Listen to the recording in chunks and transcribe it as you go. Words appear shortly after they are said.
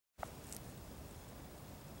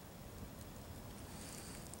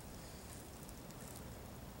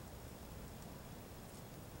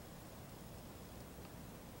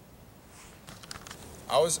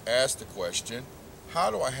I was asked the question,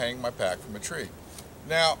 how do I hang my pack from a tree?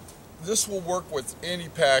 Now, this will work with any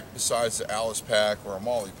pack besides the Alice pack or a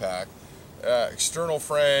MOLLE pack, external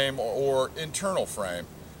frame or internal frame.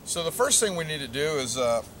 So the first thing we need to do is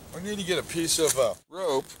we need to get a piece of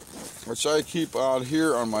rope, which I keep out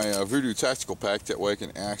here on my Voodoo Tactical pack, that way I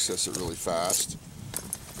can access it really fast.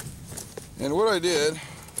 And what I did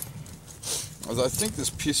was, I think this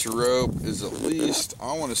piece of rope is at least,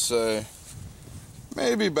 I want to say,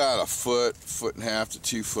 maybe about a foot, foot and a half to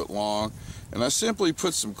 2 foot long. And I simply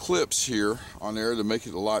put some clips here on there to make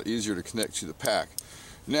it a lot easier to connect to the pack.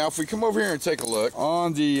 Now, if we come over here and take a look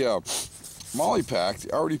on the MOLLE pack,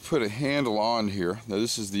 I already put a handle on here. Now,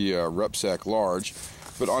 this is the Rupsack Large.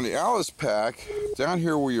 But on the Alice pack, down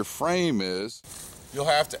here where your frame is, you'll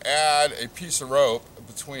have to add a piece of rope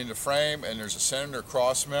between the frame and there's a center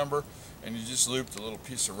cross member, and you just loop the little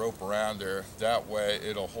piece of rope around there. That way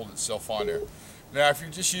it'll hold itself on there. Now, if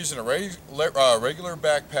you're just using a regular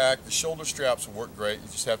backpack, the shoulder straps will work great. You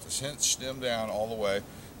just have to cinch them down all the way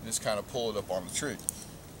and just kind of pull it up on the tree.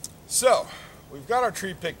 So, we've got our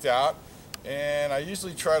tree picked out, and I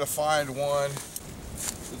usually try to find one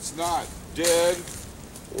that's not dead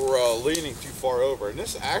or leaning too far over. And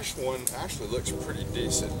this actual one actually looks pretty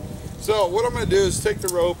decent. So what I'm going to do is take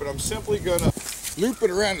the rope and I'm simply going to loop it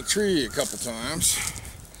around the tree a couple times,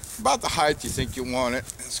 about the height you think you want it.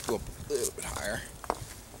 Let's go up a little bit higher.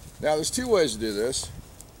 Now, there's two ways to do this.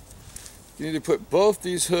 You need to put both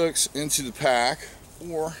these hooks into the pack,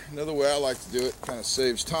 or another way I like to do it, kind of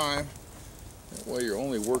saves time. That way you're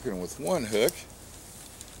only working with one hook.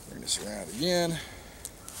 Bring this around again.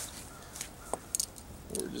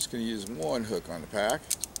 We're just going to use one hook on the pack.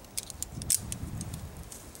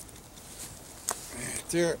 Right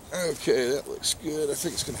there. Okay, that looks good. I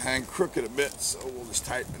think it's going to hang crooked a bit, so we'll just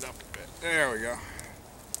tighten it up a bit. There we go.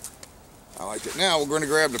 I like it. Now we're going to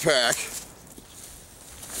grab the pack.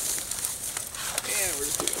 And we're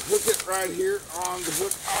just going to hook it right here on the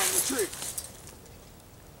hook on the tree.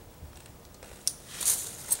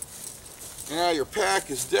 Now your pack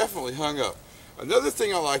is definitely hung up. Another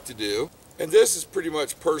thing I like to do, and this is pretty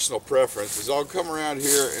much personal preference, is I'll come around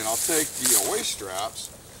here and I'll take the waist straps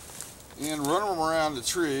and run them around the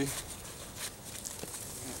tree.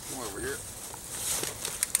 Come over here.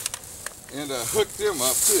 And hook them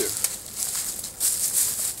up too.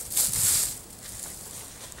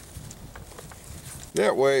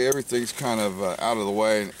 That way everything's kind of out of the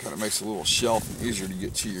way, and it kind of makes a little shelf and easier to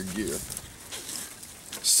get to your gear.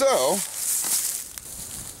 So,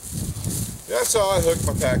 that's how I hook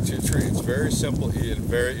my pack to a tree. It's very simple and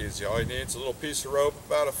very easy. All you need is a little piece of rope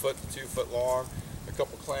about a foot to 2 foot long, a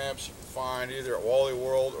couple clamps you can find either at Wally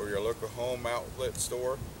World or your local home outlet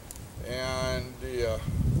store, and the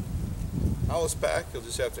Alice pack, you'll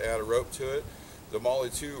just have to add a rope to it. The MOLLE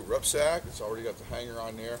 2 Rupsack, it's already got the hanger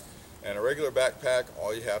on there. And a regular backpack,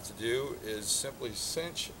 all you have to do is simply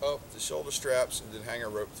cinch up the shoulder straps and then hang a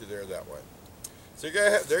rope through there that way. So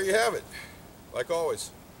there you have it. Like always,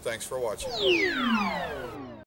 thanks for watching.